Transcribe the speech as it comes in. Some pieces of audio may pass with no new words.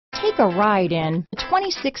Take a ride in the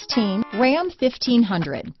 2016 Ram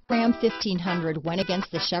 1500. Ram 1500 went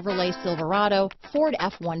against the Chevrolet Silverado, Ford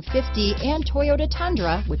F-150, and Toyota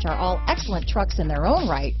Tundra, which are all excellent trucks in their own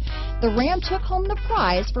right. The Ram took home the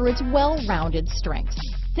prize for its well-rounded strengths.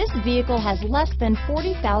 This vehicle has less than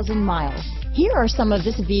 40,000 miles. Here are some of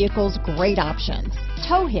this vehicle's great options: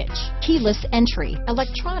 tow hitch, keyless entry,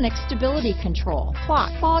 electronic stability control,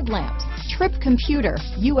 clock, fog lamps, trip computer,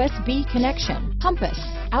 USB connection, compass,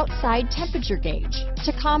 outside temperature gauge,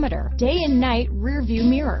 tachometer, day and night rear view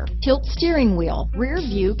mirror, tilt steering wheel, rear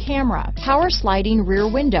view camera, power sliding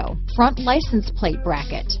rear window, front license plate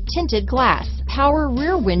bracket, tinted glass, power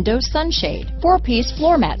rear window sunshade, 4-piece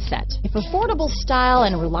floor mat set. If affordable style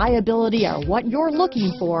and reliability are what you're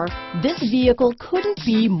looking for, this vehicle couldn't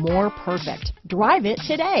be more perfect. Drive it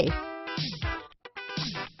today.